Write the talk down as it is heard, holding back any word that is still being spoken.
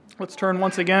Let's turn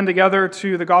once again together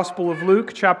to the Gospel of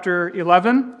Luke, chapter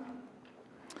 11.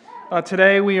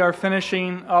 Today we are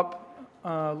finishing up,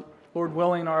 Lord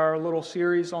willing, our little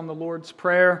series on the Lord's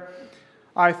Prayer.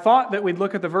 I thought that we'd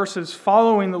look at the verses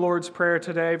following the Lord's Prayer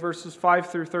today, verses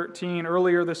 5 through 13,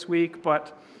 earlier this week,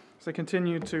 but as I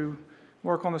continued to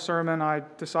work on the sermon, I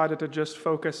decided to just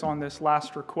focus on this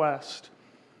last request.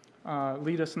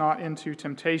 Lead us not into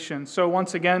temptation. So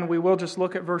once again, we will just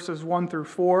look at verses 1 through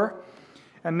 4.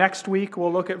 And next week,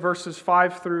 we'll look at verses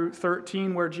 5 through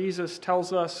 13, where Jesus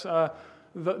tells us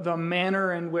the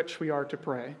manner in which we are to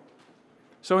pray.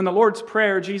 So in the Lord's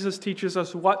Prayer, Jesus teaches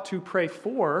us what to pray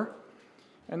for.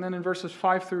 And then in verses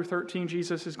 5 through 13,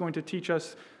 Jesus is going to teach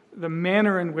us the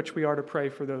manner in which we are to pray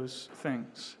for those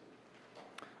things.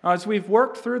 As we've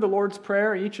worked through the Lord's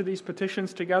Prayer, each of these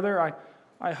petitions together,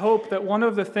 I hope that one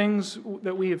of the things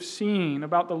that we have seen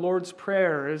about the Lord's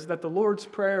Prayer is that the Lord's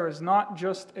Prayer is not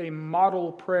just a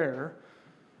model prayer,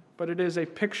 but it is a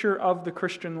picture of the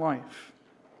Christian life.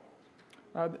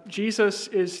 Jesus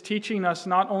is teaching us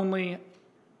not only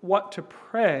what to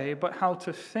pray, but how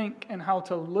to think and how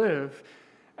to live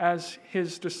as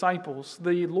His disciples.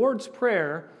 The Lord's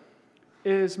Prayer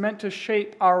is meant to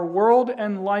shape our world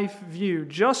and life view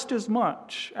just as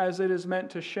much as it is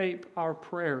meant to shape our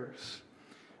prayers.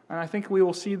 And I think we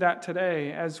will see that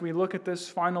today as we look at this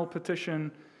final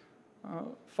petition,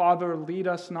 Father, lead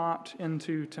us not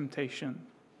into temptation.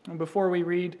 And before we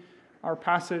read our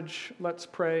passage, let's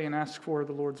pray and ask for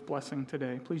the Lord's blessing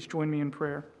today. Please join me in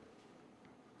prayer.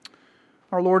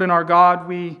 Our Lord and our God,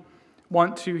 we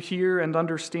want to hear and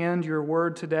understand your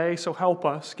word today, so help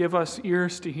us. Give us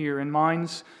ears to hear and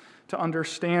minds to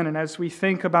understand. And as we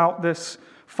think about this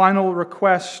final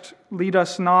request, lead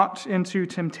us not into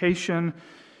temptation,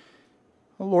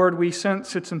 Lord, we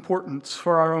sense its importance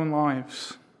for our own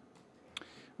lives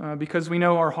because we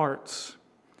know our hearts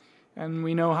and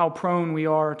we know how prone we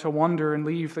are to wander and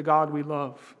leave the God we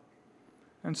love.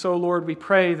 And so, Lord, we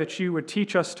pray that you would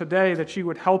teach us today, that you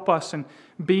would help us and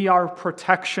be our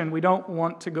protection. We don't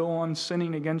want to go on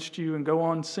sinning against you and go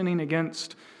on sinning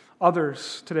against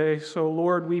others today. So,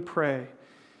 Lord, we pray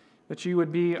that you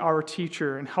would be our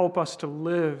teacher and help us to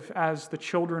live as the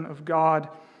children of God,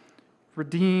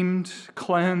 redeemed,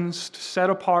 cleansed, set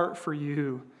apart for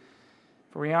you.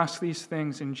 For we ask these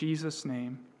things in Jesus'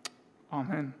 name.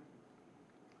 Amen.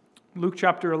 Luke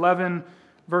chapter 11,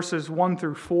 verses 1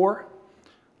 through 4.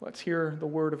 Let's hear the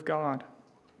word of God.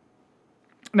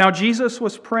 Now Jesus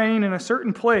was praying in a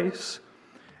certain place,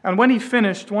 and when he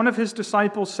finished, one of his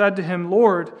disciples said to him,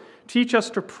 Lord, teach us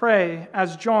to pray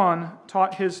as John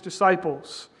taught his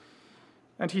disciples.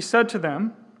 And he said to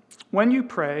them, when you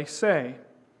pray, say,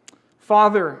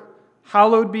 Father,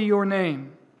 hallowed be your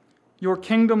name. Your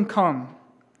kingdom come.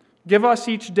 Give us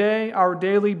each day our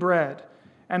daily bread,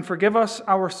 and forgive us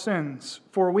our sins,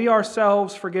 for we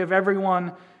ourselves forgive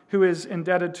everyone who is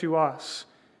indebted to us,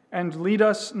 and lead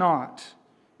us not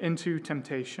into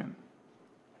temptation.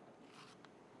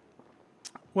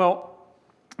 Well,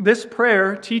 this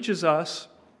prayer teaches us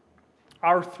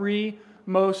our three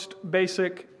most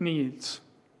basic needs.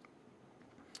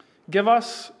 Give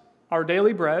us our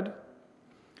daily bread,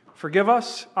 forgive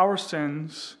us our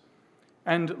sins,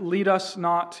 and lead us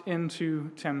not into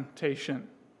temptation.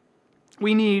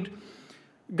 We need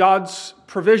God's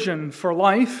provision for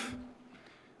life.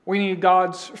 We need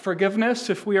God's forgiveness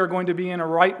if we are going to be in a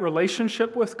right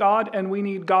relationship with God, and we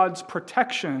need God's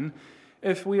protection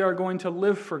if we are going to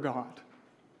live for God.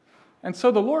 And so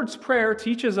the Lord's Prayer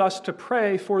teaches us to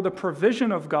pray for the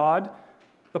provision of God,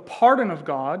 the pardon of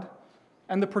God,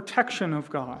 and the protection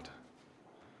of God.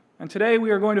 And today we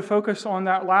are going to focus on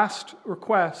that last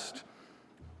request,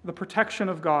 the protection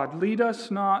of God. Lead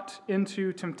us not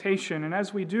into temptation. And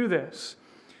as we do this,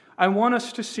 I want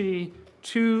us to see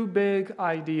two big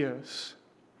ideas.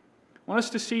 I want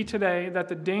us to see today that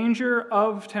the danger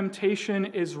of temptation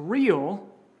is real,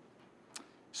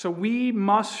 so we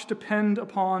must depend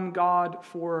upon God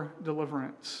for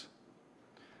deliverance.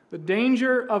 The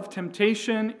danger of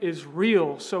temptation is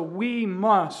real, so we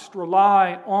must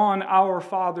rely on our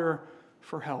Father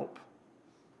for help.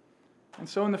 And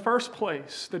so in the first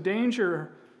place, the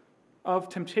danger of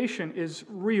temptation is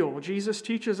real. Jesus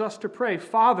teaches us to pray,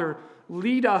 Father,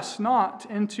 lead us not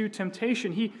into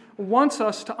temptation. He wants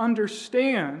us to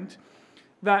understand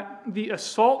that the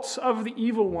assaults of the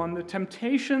evil one, the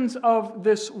temptations of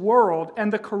this world,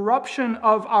 and the corruption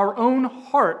of our own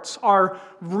hearts are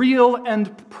real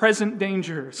and present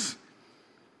dangers.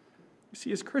 You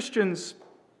see, as Christians,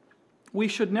 we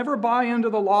should never buy into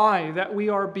the lie that we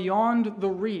are beyond the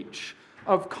reach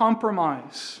of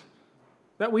compromise,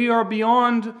 that we are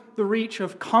beyond the reach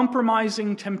of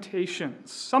compromising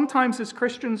temptations. Sometimes as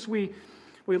Christians, we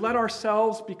let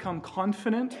ourselves become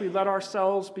confident, we let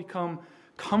ourselves become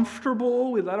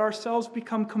comfortable, we let ourselves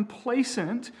become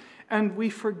complacent, and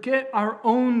we forget our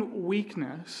own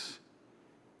weakness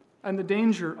and the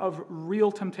danger of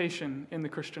real temptation in the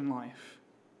Christian life.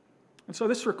 And so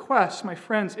this request, my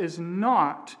friends, is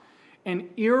not an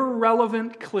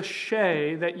irrelevant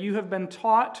cliche that you have been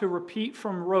taught to repeat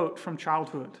from rote from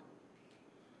childhood.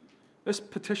 This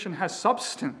petition has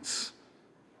substance.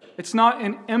 It's not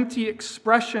an empty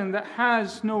expression that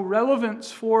has no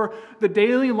relevance for the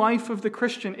daily life of the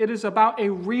Christian. It is about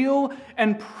a real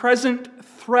and present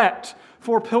threat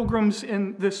for pilgrims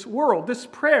in this world. This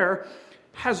prayer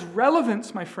has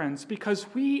relevance, my friends, because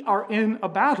we are in a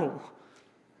battle.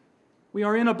 We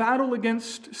are in a battle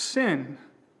against sin.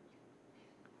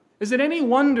 Is it any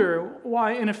wonder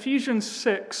why in Ephesians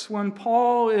 6, when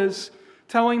Paul is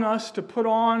telling us to put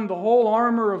on the whole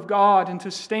armor of God and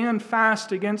to stand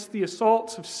fast against the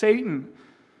assaults of Satan,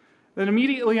 that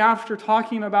immediately after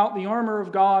talking about the armor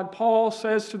of God, Paul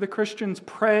says to the Christians,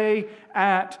 pray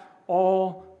at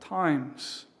all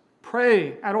times.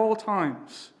 Pray at all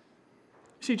times.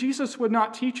 See, Jesus would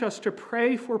not teach us to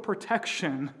pray for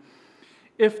protection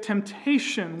if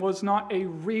temptation was not a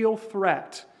real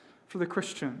threat for the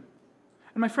Christian.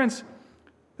 And my friends,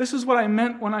 this is what I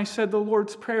meant when I said the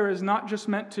Lord's Prayer is not just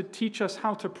meant to teach us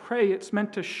how to pray, it's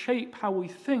meant to shape how we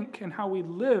think and how we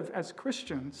live as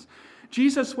Christians.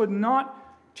 Jesus would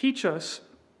not teach us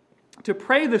to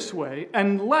pray this way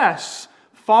unless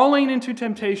falling into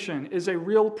temptation is a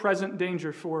real present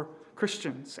danger for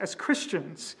Christians. As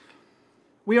Christians,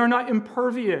 we are not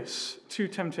impervious to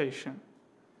temptation.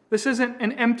 This isn't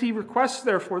an empty request,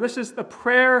 therefore. This is the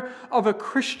prayer of a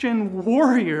Christian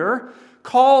warrior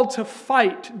called to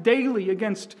fight daily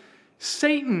against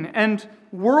Satan and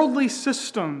worldly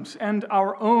systems and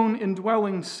our own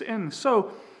indwelling sin.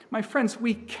 So, my friends,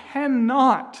 we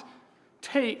cannot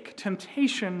take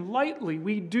temptation lightly.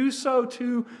 We do so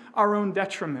to our own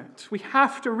detriment. We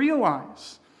have to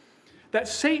realize that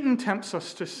Satan tempts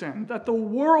us to sin, that the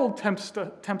world tempts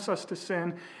us to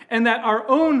sin, and that our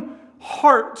own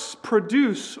hearts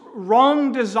produce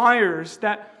wrong desires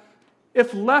that,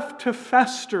 if left to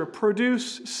fester,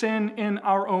 produce sin in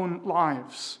our own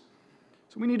lives.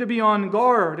 So we need to be on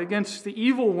guard against the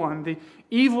evil one, the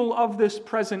evil of this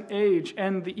present age,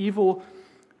 and the evil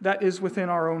that is within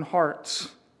our own hearts.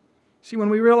 See, when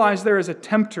we realize there is a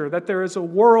tempter, that there is a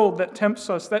world that tempts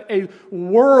us, that a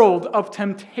world of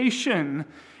temptation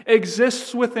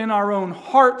exists within our own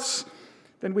hearts,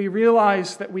 then we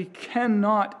realize that we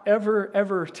cannot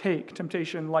ever take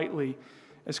temptation lightly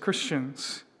as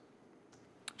Christians.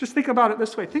 Just think about it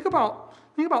this way. Think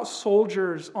about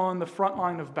soldiers on the front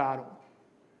line of battle.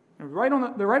 They're right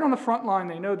on the front line.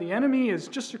 They know the enemy is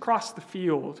just across the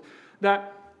field.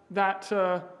 That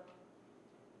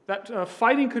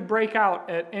fighting could break out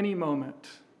at any moment.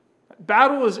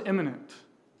 Battle is imminent.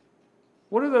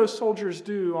 What do those soldiers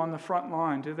do on the front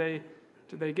line? Do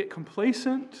they get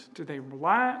complacent? Do they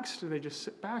relax? Do they just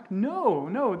sit back?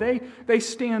 No. They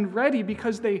stand ready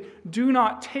because they do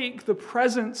not take the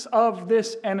presence of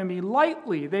this enemy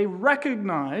lightly. They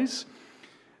recognize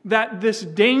that this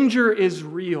danger is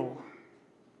real.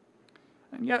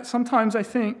 And yet sometimes I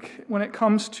think when it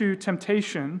comes to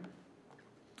temptation,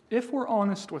 if we're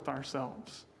honest with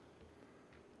ourselves,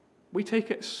 we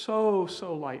take it so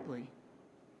lightly.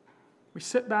 We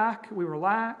sit back, we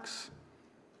relax,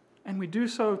 and we do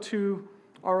so to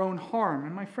our own harm.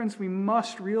 And my friends, we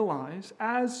must realize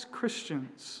as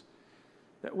Christians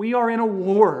that we are in a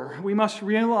war. We must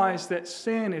realize that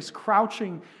sin is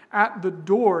crouching at the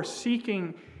door,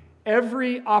 seeking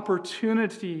every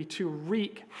opportunity to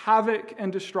wreak havoc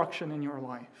and destruction in your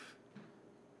life.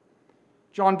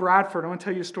 John Bradford, I want to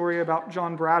tell you a story about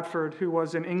John Bradford, who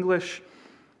was an English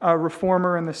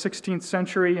reformer in the 16th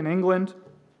century in England.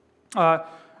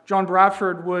 John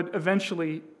Bradford would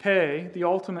eventually pay the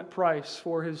ultimate price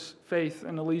for his faith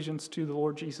and allegiance to the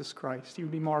Lord Jesus Christ. He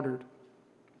would be martyred.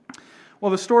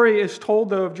 Well, the story is told,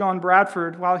 though, of John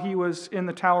Bradford while he was in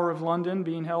the Tower of London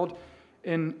being held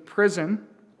in prison.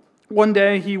 One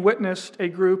day he witnessed a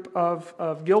group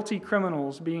of guilty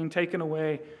criminals being taken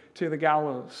away to the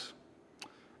gallows.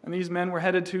 And these men were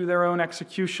headed to their own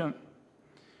execution.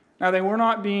 Now, they were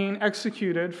not being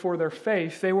executed for their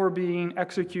faith. They were being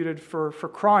executed for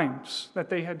crimes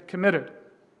that they had committed.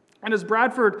 And as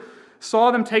Bradford saw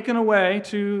them taken away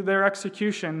to their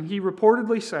execution, he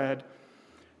reportedly said,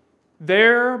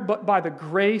 "There, but by the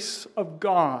grace of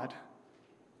God,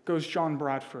 goes John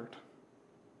Bradford.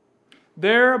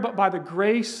 There, but by the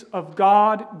grace of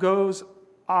God, goes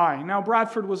I. Now,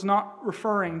 Bradford was not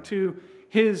referring to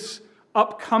his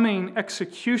upcoming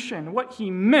execution. What he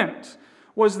meant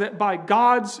was that by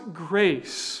God's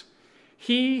grace,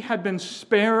 he had been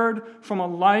spared from a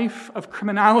life of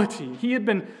criminality. He had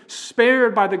been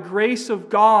spared by the grace of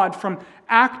God from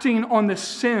acting on the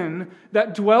sin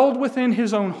that dwelled within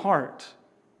his own heart.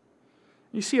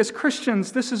 You see, as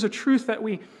Christians, this is a truth that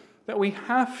we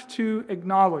have to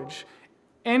acknowledge.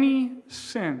 Any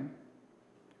sin,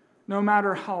 no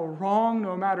matter how wrong,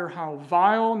 no matter how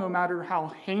vile, no matter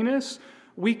how heinous,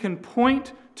 we can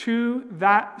point to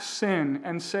that sin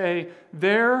and say,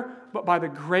 there, but by the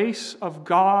grace of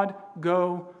God,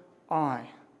 go I.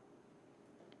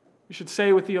 You should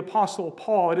say with the Apostle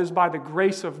Paul, it is by the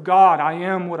grace of God I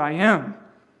am what I am.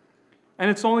 And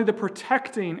it's only the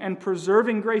protecting and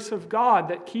preserving grace of God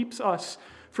that keeps us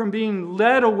from being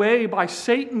led away by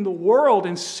Satan, the world,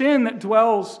 and sin that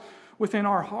dwells within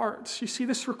our hearts. You see,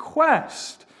 this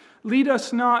request, lead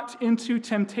us not into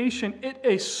temptation, it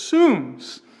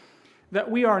assumes that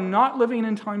we are not living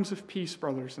in times of peace,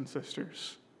 brothers and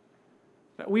sisters.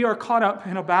 That we are caught up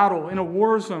in a battle, in a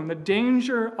war zone. The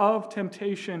danger of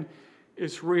temptation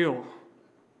is real.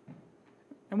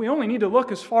 And we only need to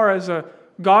look as far as a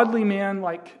godly man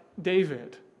like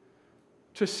David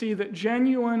to see that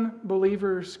genuine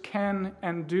believers can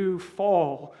and do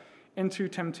fall into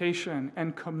temptation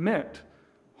and commit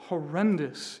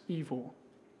horrendous evil.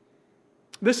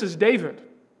 This is David,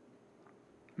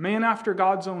 man after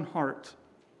God's own heart.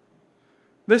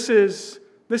 This is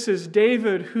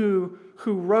David who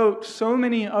wrote so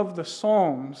many of the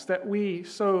Psalms that we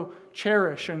so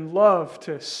cherish and love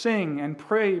to sing and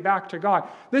pray back to God.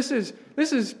 This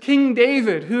is King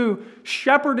David who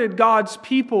shepherded God's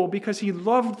people because he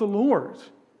loved the Lord.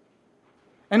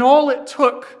 And all it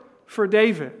took for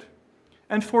David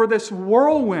and for this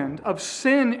whirlwind of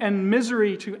sin and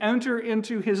misery to enter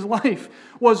into his life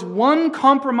was one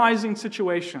compromising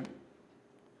situation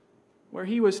where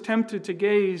he was tempted to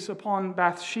gaze upon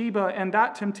Bathsheba, and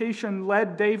that temptation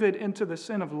led David into the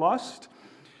sin of lust,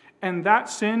 and that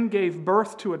sin gave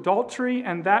birth to adultery,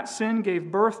 and that sin gave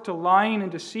birth to lying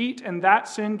and deceit, and that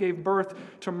sin gave birth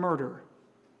to murder.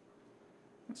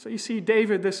 And so you see,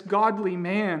 David, this godly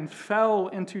man, fell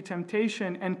into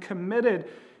temptation and committed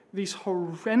these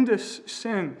horrendous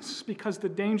sins because the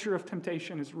danger of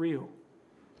temptation is real.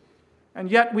 And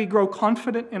yet we grow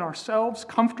confident in ourselves,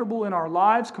 comfortable in our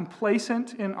lives,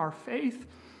 complacent in our faith,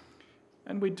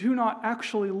 and we do not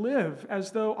actually live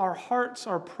as though our hearts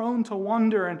are prone to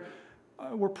wander and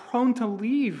we're prone to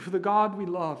leave the God we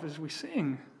love as we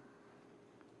sing.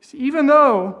 See, even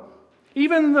though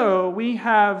we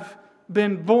have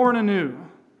been born anew,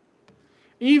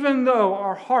 even though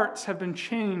our hearts have been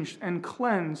changed and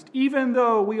cleansed, even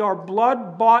though we are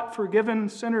blood-bought, forgiven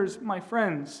sinners, my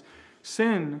friends,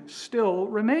 sin still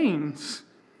remains.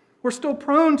 We're still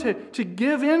prone to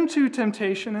give into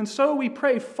temptation, and so we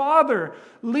pray, Father,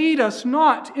 lead us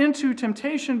not into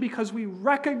temptation, because we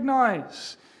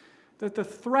recognize that the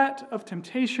threat of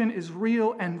temptation is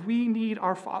real and we need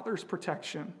our Father's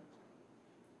protection.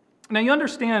 Now you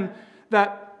understand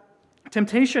that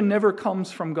temptation never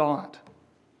comes from God.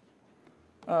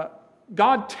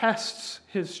 God tests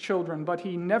his children, but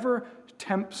he never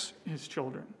tempts his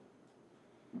children.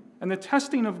 And the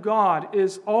testing of God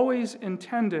is always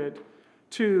intended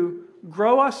to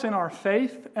grow us in our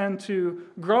faith and to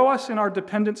grow us in our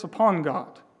dependence upon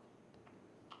God.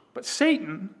 But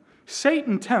Satan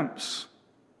tempts.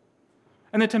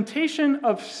 And the temptation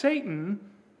of Satan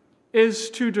is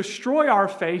to destroy our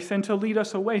faith and to lead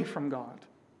us away from God.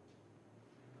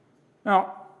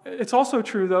 Now, it's also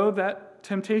true, though, that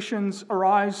temptations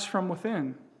arise from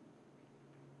within.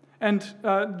 And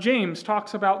James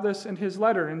talks about this in his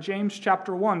letter in James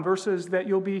chapter 1, verses that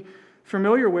you'll be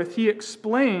familiar with. He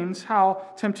explains how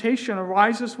temptation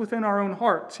arises within our own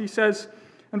hearts. He says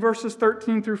in verses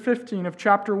 13 through 15 of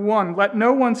chapter 1, "Let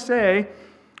no one say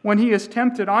when he is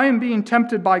tempted, I am being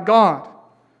tempted by God.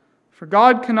 For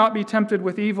God cannot be tempted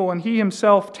with evil, and he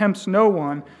himself tempts no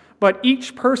one. But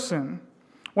each person,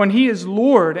 when he is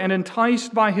lured and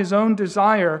enticed by his own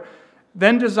desire,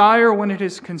 then desire, when it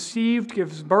is conceived,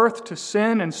 gives birth to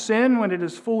sin, and sin, when it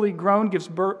is fully grown,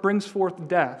 brings forth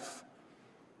death."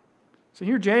 So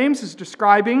here James is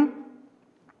describing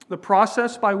the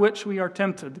process by which we are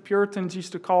tempted. The Puritans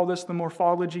used to call this the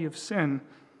morphology of sin.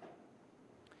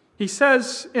 He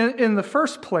says, in the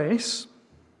first place,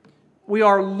 we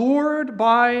are lured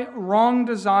by wrong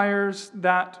desires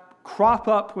that crop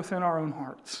up within our own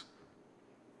hearts.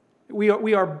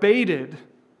 We are baited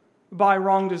by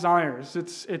wrong desires.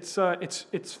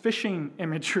 It's fishing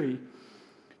imagery.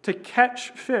 To catch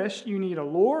fish, you need a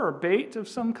lure or bait of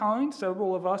some kind.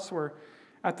 Several of us were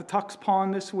at the Tux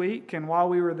Pond this week, and while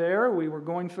we were there, we were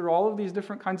going through all of these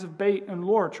different kinds of bait and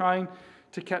lure, trying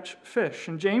to catch fish.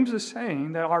 And James is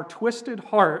saying that our twisted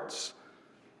hearts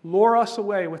lure us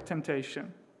away with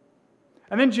temptation.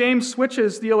 And then James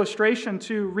switches the illustration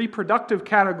to reproductive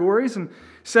categories and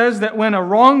says that when a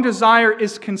wrong desire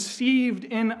is conceived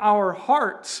in our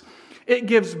hearts, it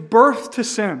gives birth to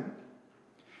sin.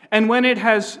 And when it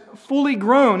has fully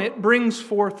grown, it brings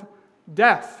forth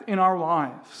death in our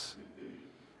lives.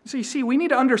 So you see, we need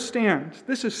to understand,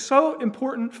 this is so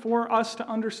important for us to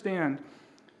understand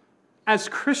as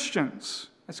Christians,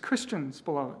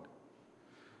 beloved,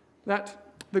 that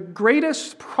the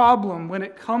greatest problem when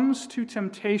it comes to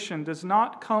temptation does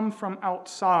not come from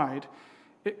outside,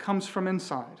 it comes from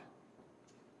inside.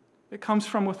 It comes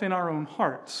from within our own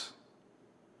hearts.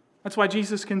 That's why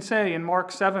Jesus can say in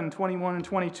Mark 7:21 and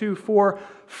 22, "For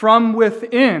from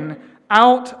within,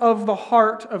 out of the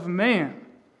heart of man,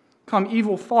 come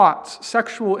evil thoughts,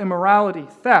 sexual immorality,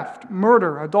 theft,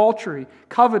 murder, adultery,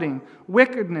 coveting,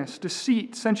 wickedness,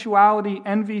 deceit, sensuality,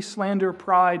 envy, slander,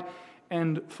 pride,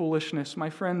 and foolishness." My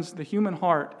friends, the human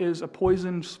heart is a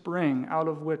poisoned spring out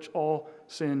of which all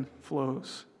sin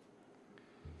flows.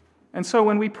 And so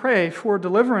when we pray for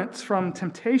deliverance from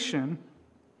temptation,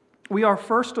 we are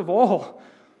first of all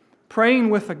praying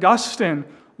with Augustine,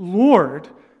 "Lord,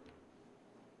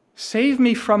 save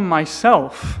me from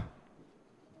myself.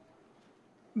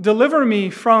 Deliver me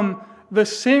from the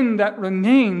sin that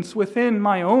remains within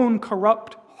my own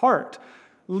corrupt heart.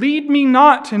 Lead me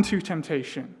not into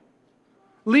temptation.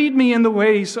 Lead me in the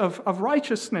ways of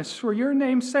righteousness for your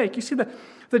name's sake." You see,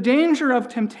 the danger of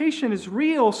temptation is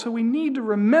real, so we need to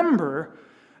remember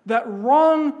that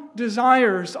wrong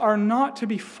desires are not to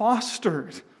be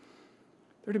fostered.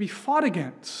 They're to be fought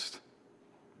against.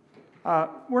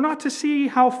 We're not to see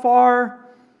how far,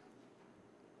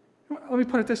 let me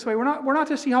put it this way, we're not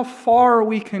to see how far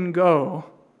we can go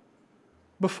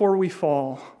before we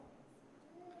fall.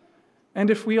 And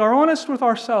if we are honest with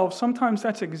ourselves, sometimes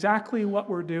that's exactly what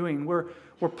we're doing. We're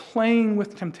playing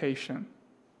with temptation.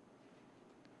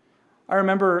 I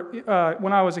remember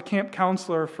when I was a camp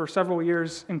counselor for several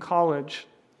years in college,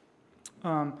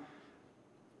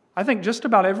 I think just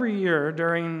about every year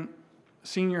during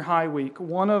senior high week,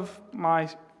 one of my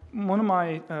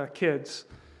kids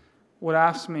would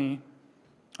ask me,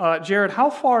 "Jared, how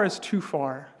far is too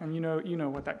far?" And you know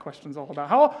what that question's all about.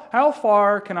 How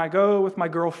far can I go with my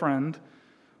girlfriend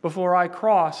before I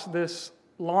cross this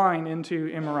line into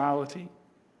immorality?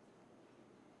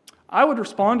 I would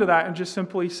respond to that and just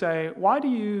simply say, why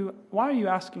are you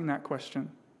asking that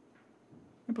question?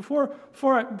 And before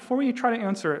we try to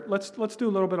answer it, let's do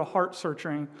a little bit of heart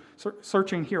searching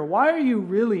here. Why are you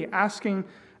really asking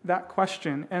that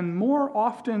question? And more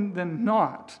often than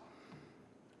not,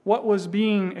 what was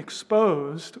being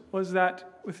exposed was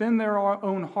that within their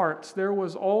own hearts, there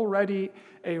was already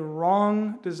a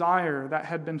wrong desire that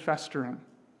had been festering.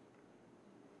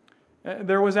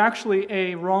 There was actually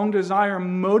a wrong desire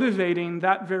motivating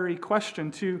that very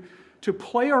question, to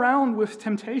play around with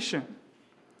temptation.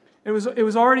 It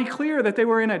was already clear that they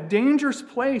were in a dangerous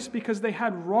place because they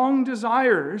had wrong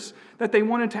desires that they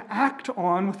wanted to act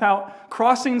on without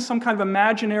crossing some kind of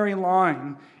imaginary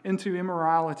line into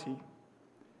immorality.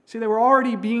 See, they were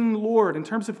already being lured, in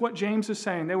terms of what James is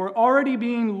saying, they were already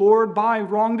being lured by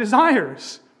wrong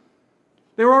desires.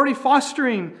 They were already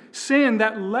fostering sin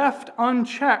that, left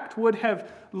unchecked, would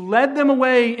have led them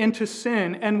away into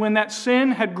sin. And when that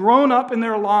sin had grown up in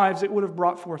their lives, it would have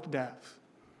brought forth death.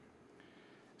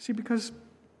 See, because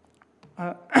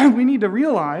we need to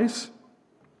realize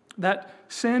that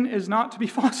sin is not to be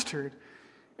fostered.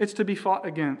 It's to be fought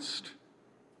against.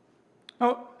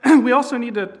 Oh, we also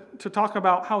need to talk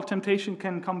about how temptation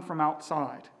can come from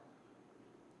outside.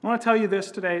 I want to tell you this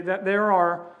today, that there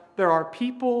are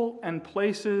people and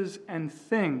places and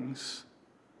things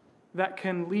that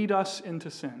can lead us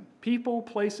into sin. People,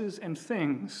 places, and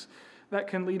things that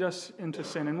can lead us into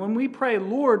sin. And when we pray,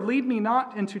 "Lord, lead me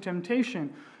not into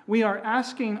temptation," we are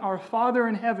asking our Father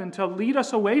in heaven to lead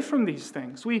us away from these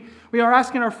things. We are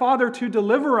asking our Father to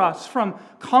deliver us from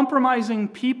compromising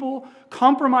people,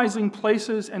 compromising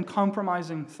places, and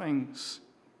compromising things.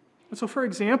 And so, for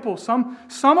example, some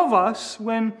of us,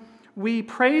 when we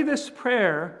pray this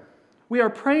prayer, we are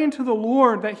praying to the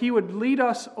Lord that He would lead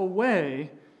us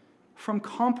away from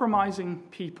compromising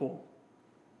people.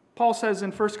 Paul says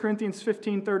in 1 Corinthians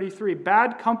 15:33,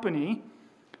 "Bad company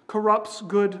corrupts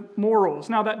good morals."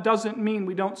 Now, that doesn't mean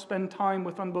we don't spend time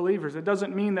with unbelievers. It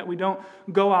doesn't mean that we don't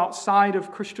go outside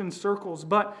of Christian circles.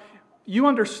 But you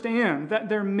understand that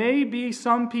there may be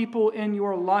some people in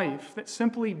your life that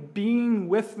simply being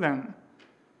with them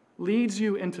leads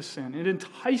you into sin. It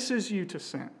entices you to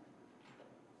sin.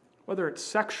 Whether it's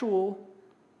sexual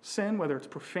sin, whether it's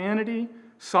profanity,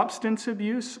 substance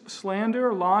abuse,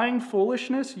 slander, lying,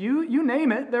 foolishness, you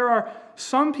name it. There are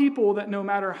some people that no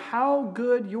matter how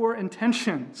good your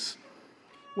intentions,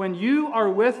 when you are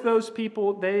with those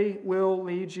people, they will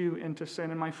lead you into sin.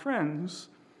 And my friends,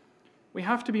 we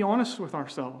have to be honest with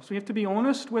ourselves. We have to be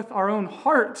honest with our own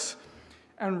hearts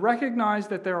and recognize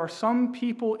that there are some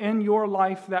people in your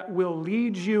life that will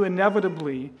lead you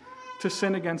inevitably to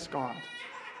sin against God.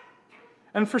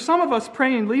 And for some of us,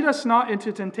 praying, lead us not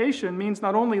into temptation, means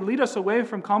not only lead us away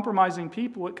from compromising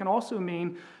people, it can also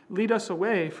mean lead us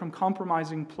away from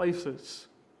compromising places.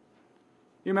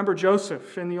 You remember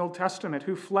Joseph in the Old Testament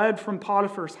who fled from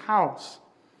Potiphar's house.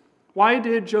 Why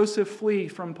did Joseph flee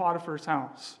from Potiphar's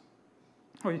house?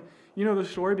 Well, you know the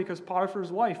story, because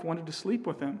Potiphar's wife wanted to sleep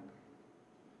with him.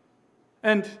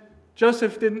 And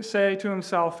Joseph didn't say to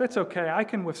himself, it's okay, I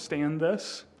can withstand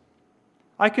this.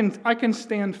 I can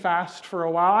stand fast for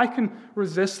a while. I can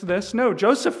resist this. No,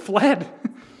 Joseph fled.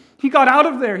 He got out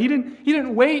of there. He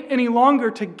didn't wait any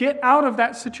longer to get out of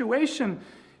that situation.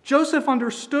 Joseph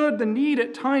understood the need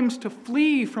at times to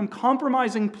flee from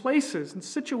compromising places and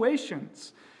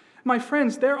situations. My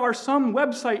friends, there are some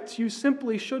websites you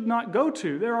simply should not go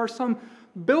to. There are some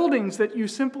buildings that you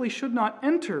simply should not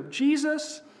enter.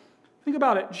 Jesus, think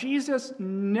about it, Jesus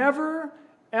never,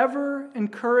 ever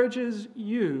encourages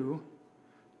you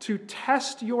to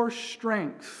test your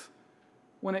strength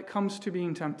when it comes to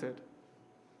being tempted.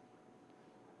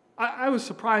 I was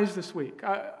surprised this week,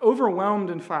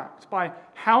 overwhelmed in fact, by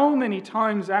how many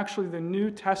times actually the New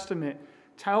Testament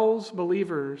tells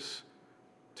believers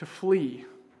to flee.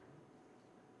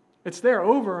 It's there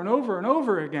over and over and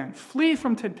over again. Flee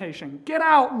from temptation. Get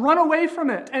out. Run away from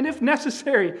it. And if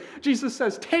necessary, Jesus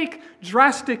says, take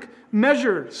drastic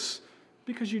measures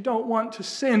because you don't want to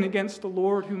sin against the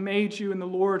Lord who made you and the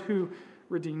Lord who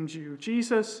redeemed you.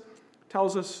 Jesus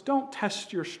tells us, don't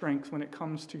test your strength when it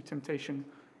comes to temptation.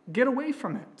 Get away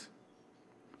from it.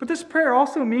 But this prayer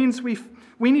also means we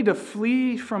need to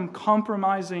flee from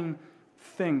compromising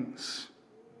things.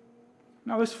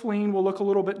 Now, this fleeing will look a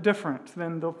little bit different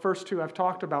than the first two I've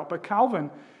talked about, but Calvin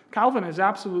is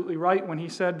absolutely right when he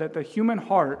said that the human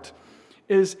heart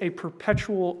is a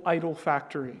perpetual idol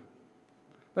factory.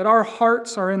 That our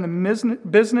hearts are in the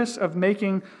business of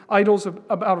making idols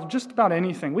of just about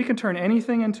anything. We can turn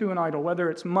anything into an idol, whether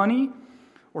it's money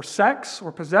or sex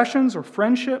or possessions or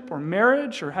friendship or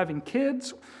marriage or having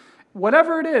kids.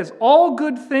 Whatever it is, all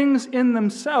good things in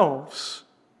themselves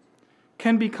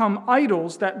can become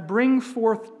idols that bring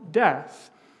forth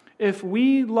death if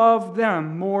we love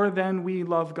them more than we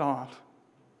love God.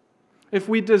 If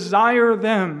we desire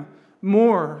them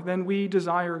more than we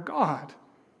desire God.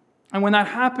 And when that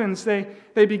happens, they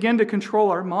begin to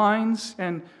control our minds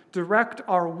and direct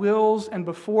our wills, and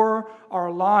before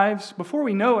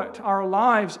we know it, our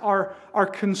lives are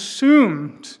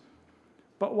consumed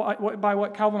by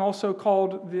what Calvin also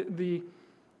called the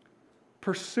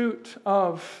pursuit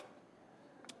of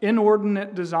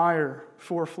inordinate desire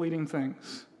for fleeting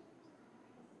things.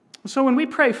 So when we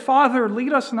pray, Father,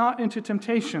 lead us not into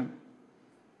temptation,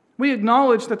 we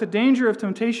acknowledge that the danger of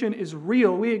temptation is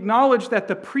real. We acknowledge that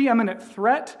the preeminent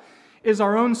threat is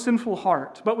our own sinful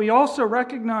heart. But we also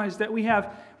recognize that we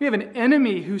have an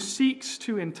enemy who seeks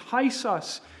to entice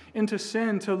us into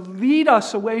sin, to lead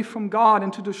us away from God,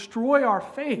 and to destroy our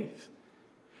faith.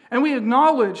 And we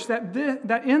acknowledge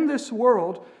that in this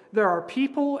world, there are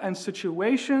people and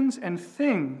situations and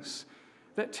things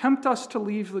that tempt us to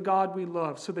leave the God we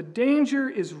love. So the danger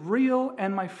is real,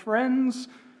 and my friends,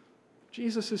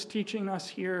 Jesus is teaching us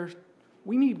here,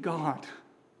 we need God.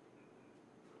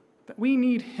 That we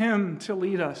need Him to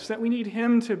lead us, that we need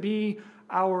Him to be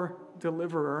our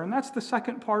deliverer. And that's the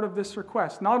second part of this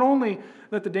request. Not only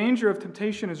that the danger of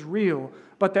temptation is real,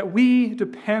 but that we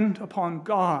depend upon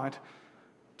God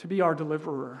to be our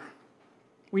deliverer.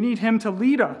 We need Him to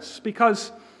lead us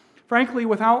because, frankly,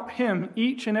 without Him,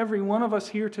 each and every one of us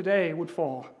here today would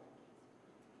fall.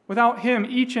 Without Him,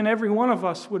 each and every one of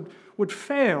us would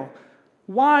fail.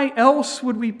 Why else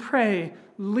would we pray,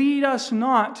 lead us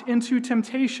not into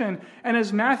temptation? And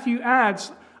as Matthew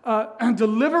adds,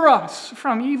 deliver us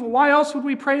from evil. Why else would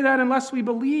we pray that unless we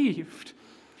believed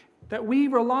that we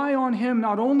rely on Him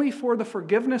not only for the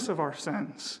forgiveness of our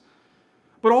sins,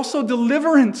 but also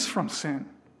deliverance from sin?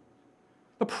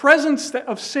 The presence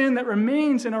of sin that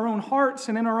remains in our own hearts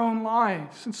and in our own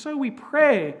lives. And so we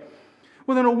pray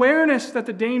with an awareness that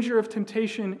the danger of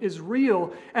temptation is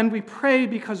real, and we pray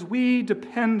because we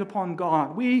depend upon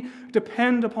God. We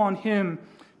depend upon Him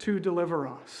to deliver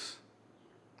us.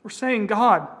 We're saying,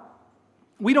 God,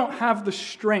 we don't have the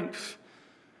strength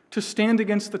to stand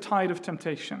against the tide of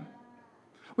temptation.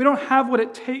 We don't have what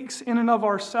it takes in and of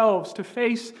ourselves to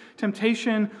face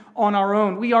temptation on our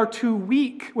own. We are too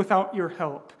weak without your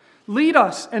help. Lead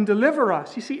us and deliver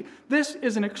us. You see, this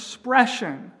is an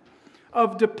expression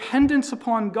of dependence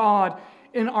upon God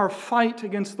in our fight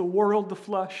against the world, the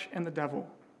flesh, and the devil.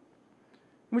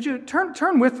 Would you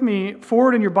turn with me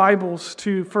forward in your Bibles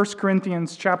to 1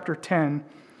 Corinthians chapter 10.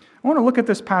 I want to look at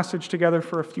this passage together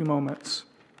for a few moments.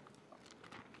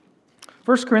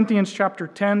 1 Corinthians chapter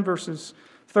 10, verses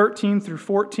 13 through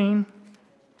 14.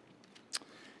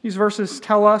 These verses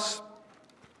tell us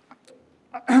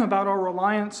about our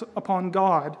reliance upon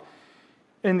God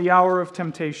in the hour of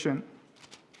temptation.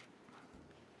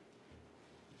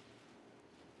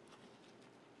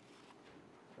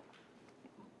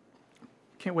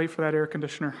 Can't wait for that air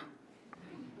conditioner.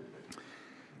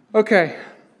 Okay,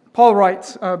 Paul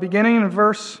writes, beginning in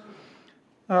verse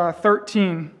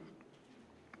 13,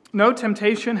 "No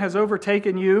temptation has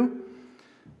overtaken you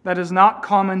that is not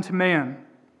common to man.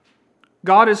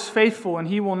 God is faithful, and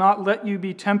He will not let you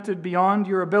be tempted beyond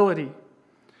your ability.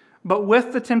 But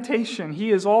with the temptation,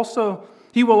 He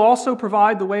will also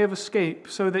provide the way of escape,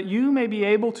 so that you may be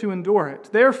able to endure it.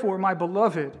 Therefore, my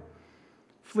beloved,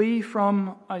 flee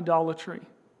from idolatry."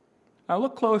 Now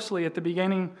look closely at the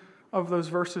beginning of those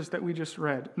verses that we just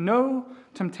read. "No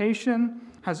temptation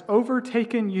has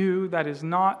overtaken you that is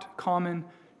not common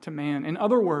to man." In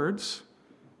other words,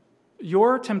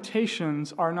 your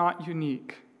temptations are not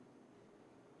unique.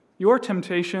 Your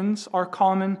temptations are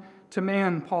common to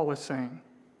man, Paul is saying.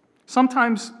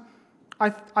 Sometimes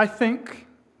I think,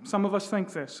 some of us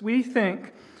think this, we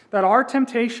think that our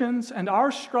temptations and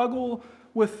our struggle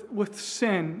with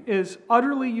sin is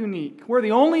utterly unique. We're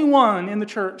the only one in the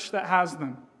church that has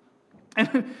them.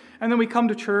 And then we come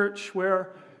to church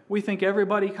where we think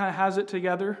everybody kind of has it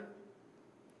together.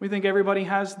 We think everybody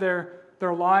has their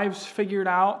lives figured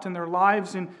out and their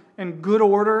lives in good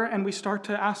order, and we start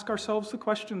to ask ourselves the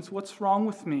questions, what's wrong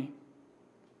with me?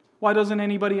 Why doesn't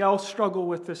anybody else struggle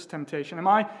with this temptation? Am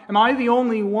I the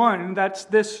only one that's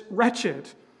this wretched?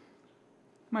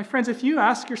 My friends, if you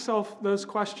ask yourself those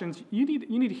questions, you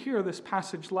need to hear this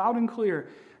passage loud and clear.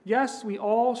 Yes, we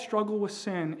all struggle with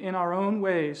sin in our own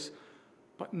ways,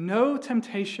 but no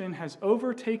temptation has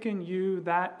overtaken you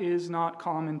that is not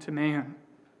common to man.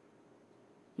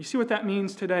 You see what that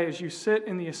means today as you sit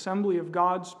in the assembly of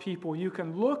God's people. You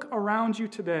can look around you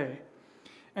today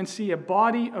and see a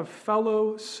body of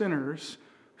fellow sinners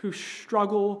who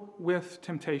struggle with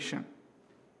temptation.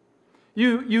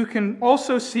 You can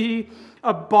also see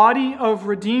a body of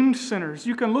redeemed sinners.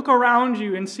 You can look around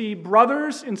you and see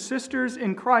brothers and sisters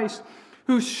in Christ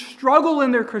who struggle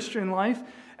in their Christian life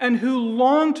and who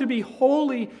long to be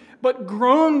holy, but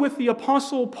groan with the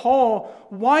Apostle Paul.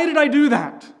 Why did I do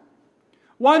that?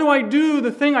 Why do I do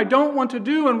the thing I don't want to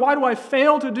do? And why do I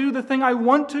fail to do the thing I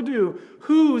want to do?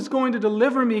 Who is going to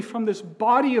deliver me from this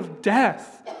body of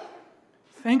death?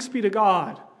 Thanks be to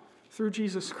God through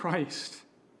Jesus Christ.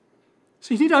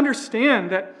 So you need to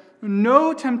understand that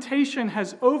no temptation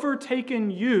has overtaken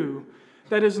you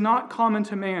that is not common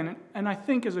to man. And I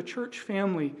think as a church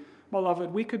family,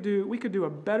 beloved, we could do a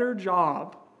better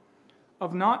job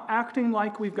of not acting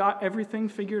like we've got everything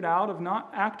figured out, of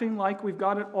not acting like we've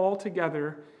got it all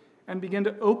together, and begin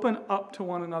to open up to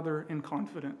one another in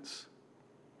confidence.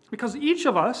 Because each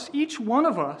one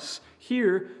of us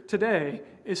here today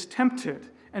is tempted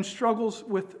and struggles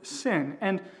with sin.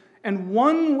 And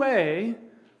one way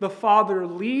the Father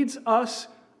leads us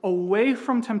away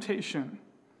from temptation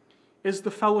is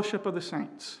the fellowship of the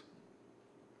saints.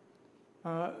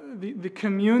 The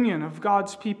communion of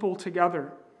God's people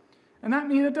together. And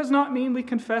it does not mean we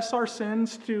confess our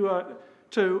sins to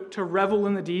revel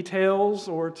in the details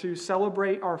or to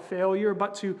celebrate our failure,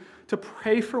 but to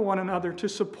pray for one another, to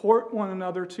support one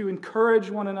another, to encourage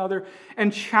one another,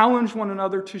 and challenge one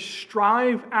another to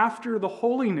strive after the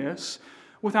holiness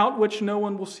without which no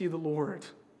one will see the Lord.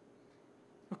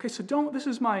 Okay, so this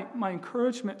is my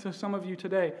encouragement to some of you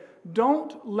today.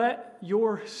 Don't let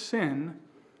your sin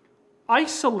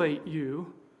isolate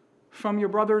you from your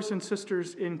brothers and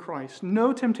sisters in Christ.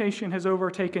 No temptation has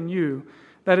overtaken you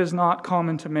that is not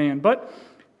common to man. But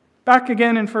back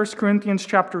again in 1 Corinthians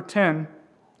chapter 10,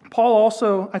 Paul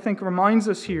also, I think, reminds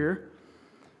us here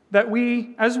that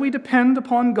as we depend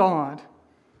upon God,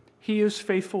 He is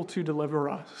faithful to deliver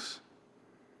us.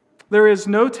 There is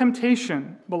no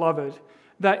temptation, beloved,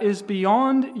 that is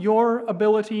beyond your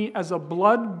ability as a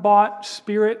blood-bought,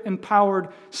 Spirit-empowered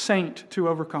saint to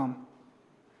overcome.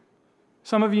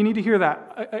 Some of you need to hear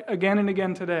that again and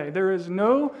again today. There is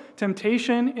no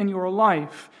temptation in your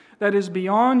life that is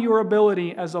beyond your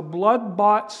ability as a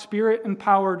blood-bought,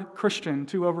 Spirit-empowered Christian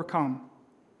to overcome.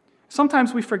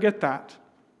 Sometimes we forget that.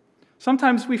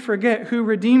 Sometimes we forget who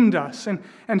redeemed us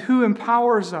and who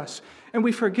empowers us. And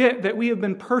we forget that we have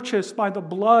been purchased by the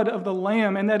blood of the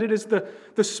Lamb and that it is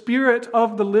the Spirit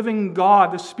of the living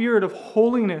God, the Spirit of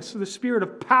holiness, the Spirit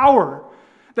of power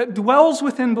that dwells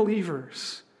within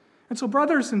believers. And so,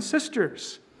 brothers and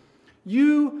sisters,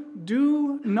 you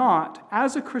do not,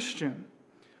 as a Christian,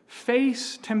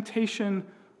 face temptation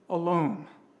alone.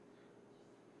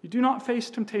 You do not face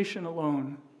temptation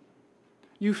alone.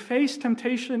 You face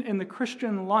temptation in the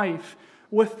Christian life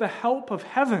with the help of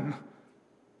heaven.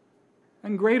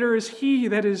 And greater is He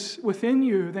that is within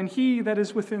you than he that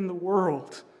is within the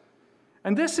world.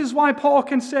 And this is why Paul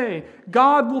can say,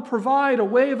 God will provide a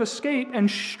way of escape and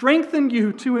strengthen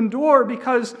you to endure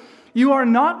because you are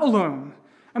not alone.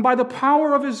 And by the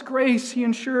power of His grace, He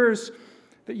ensures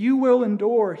that you will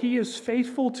endure. He is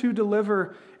faithful to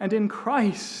deliver, and in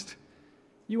Christ,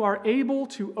 you are able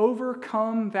to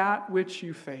overcome that which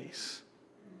you face.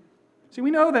 See,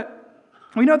 we know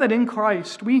that in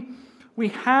Christ, we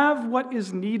have what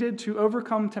is needed to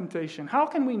overcome temptation. How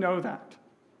can we know that?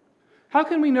 How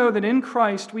can we know that in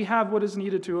Christ we have what is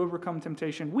needed to overcome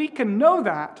temptation? We can know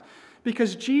that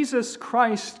because Jesus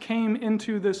Christ came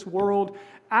into this world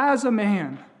as a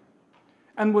man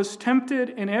and was tempted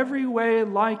in every way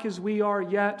like as we are,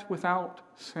 yet without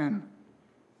sin.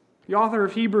 The author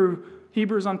of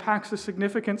Hebrews unpacks the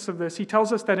significance of this. He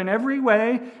tells us that in every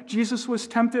way, Jesus was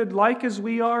tempted like as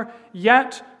we are,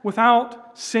 yet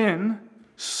without sin,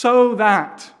 so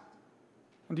that,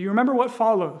 and do you remember what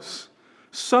follows?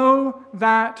 So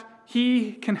that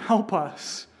He can help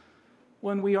us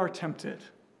when we are tempted.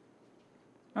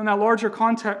 In that larger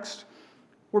context,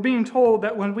 we're being told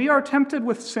that when we are tempted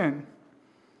with sin,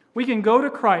 we can go to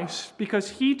Christ because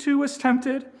He too was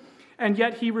tempted, and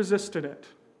yet He resisted it.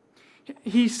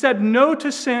 He said no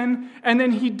to sin, and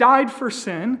then He died for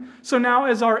sin. So now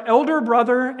as our elder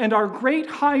brother and our great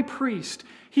high priest,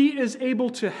 He is able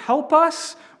to help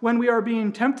us when we are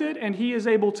being tempted, and He is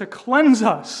able to cleanse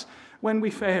us when we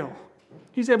fail.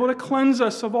 He's able to cleanse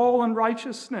us of all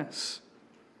unrighteousness.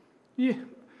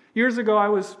 Years ago, I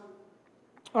was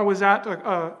at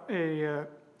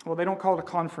well, they don't call it a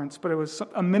conference, but it was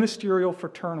a ministerial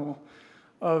fraternal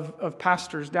of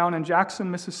pastors down in Jackson,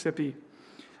 Mississippi.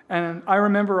 And I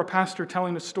remember a pastor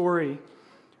telling a story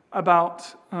about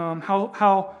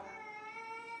how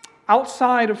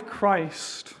outside of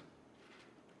Christ,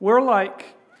 we're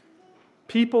like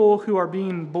people who are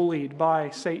being bullied by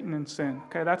Satan and sin.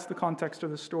 Okay, that's the context of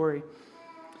the story.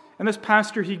 And this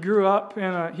pastor, he grew up in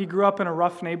a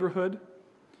rough neighborhood,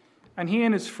 and he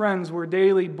and his friends were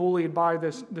daily bullied by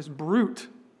this brute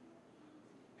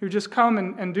who just come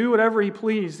and do whatever he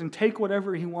pleased and take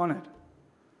whatever he wanted.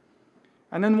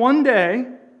 And then one day,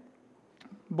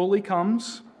 bully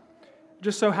comes. It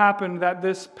just so happened that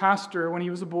this pastor, when he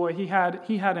was a boy, he had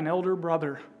an elder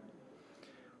brother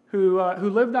who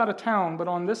lived out of town, but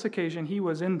on this occasion he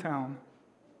was in town.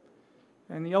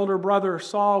 And the elder brother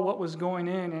saw what was going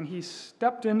in, and he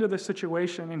stepped into the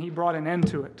situation and he brought an end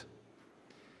to it.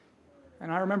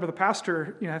 And I remember the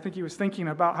pastor, I think he was thinking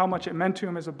about how much it meant to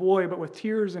him as a boy, but with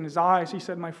tears in his eyes, he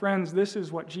said, "My friends, this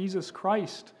is what Jesus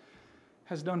Christ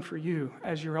has done for you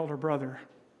as your elder brother.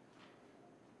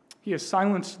 He has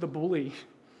silenced the bully.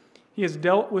 He has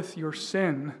dealt with your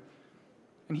sin.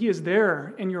 And He is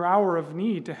there in your hour of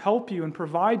need to help you and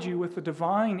provide you with the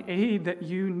divine aid that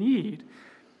you need."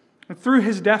 And through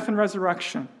His death and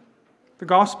resurrection, the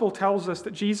gospel tells us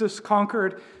that Jesus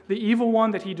conquered the evil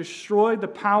one, that He destroyed the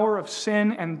power of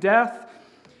sin and death,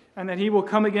 and that He will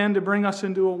come again to bring us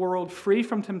into a world free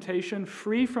from temptation,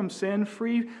 free from sin,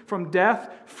 free from death,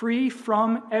 free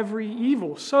from every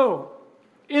evil. So,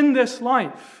 in this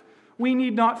life, we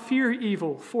need not fear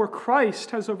evil, for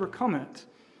Christ has overcome it.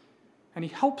 And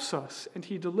He helps us, and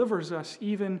He delivers us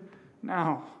even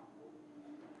now.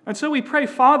 And so we pray,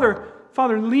 Father,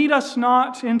 lead us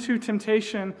not into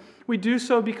temptation. We do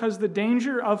so because the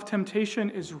danger of temptation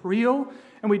is real,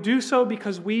 and we do so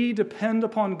because we depend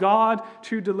upon God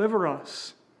to deliver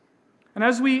us. And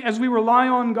as we rely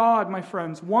on God, my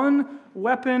friends, one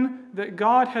weapon that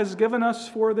God has given us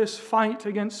for this fight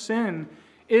against sin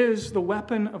is the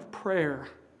weapon of prayer.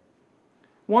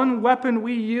 One weapon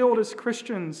we yield as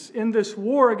Christians in this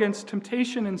war against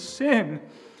temptation and sin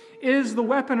is the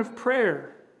weapon of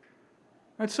prayer.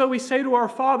 And so we say to our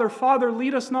Father, Father,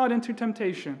 lead us not into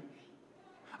temptation.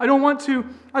 I don't want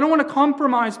to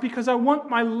compromise because I want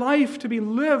my life to be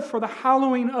lived for the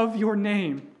hallowing of your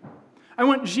name. I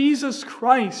want Jesus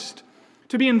Christ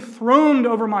to be enthroned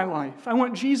over my life. I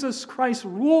want Jesus Christ's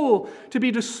rule to be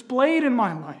displayed in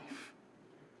my life.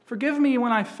 Forgive me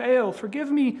when I fail.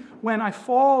 Forgive me when I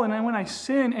fall and when I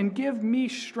sin, and give me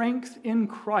strength in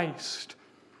Christ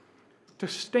to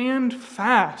stand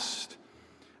fast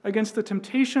against the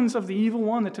temptations of the evil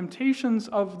one, the temptations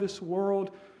of this world,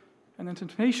 and the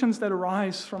temptations that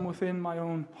arise from within my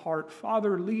own heart.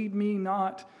 Father, lead me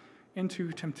not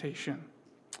into temptation.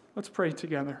 Let's pray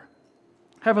together.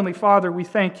 Heavenly Father, we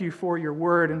thank you for your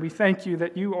word, and we thank you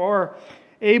that you are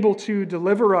able to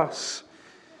deliver us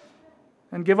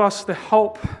and give us the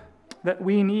help that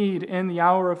we need in the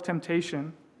hour of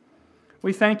temptation.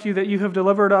 We thank you that you have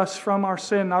delivered us from our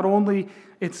sin, not only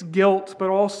its guilt, but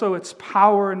also its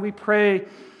power. And we pray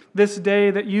this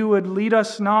day that you would lead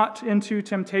us not into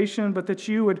temptation, but that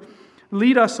you would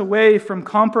lead us away from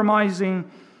compromising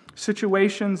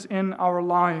situations in our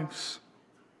lives.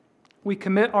 We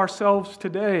commit ourselves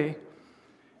today,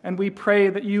 and we pray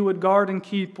that you would guard and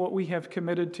keep what we have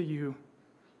committed to you.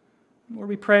 Lord,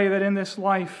 we pray that in this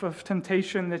life of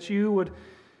temptation that you would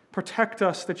protect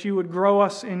us, that you would grow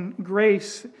us in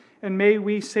grace, and may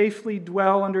we safely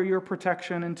dwell under your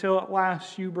protection until at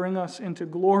last you bring us into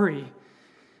glory,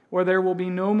 where there will be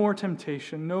no more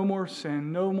temptation, no more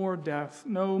sin, no more death,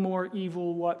 no more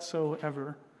evil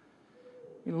whatsoever.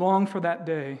 We long for that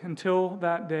day. Until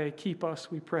that day, keep us,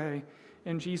 we pray.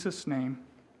 In Jesus' name,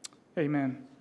 amen.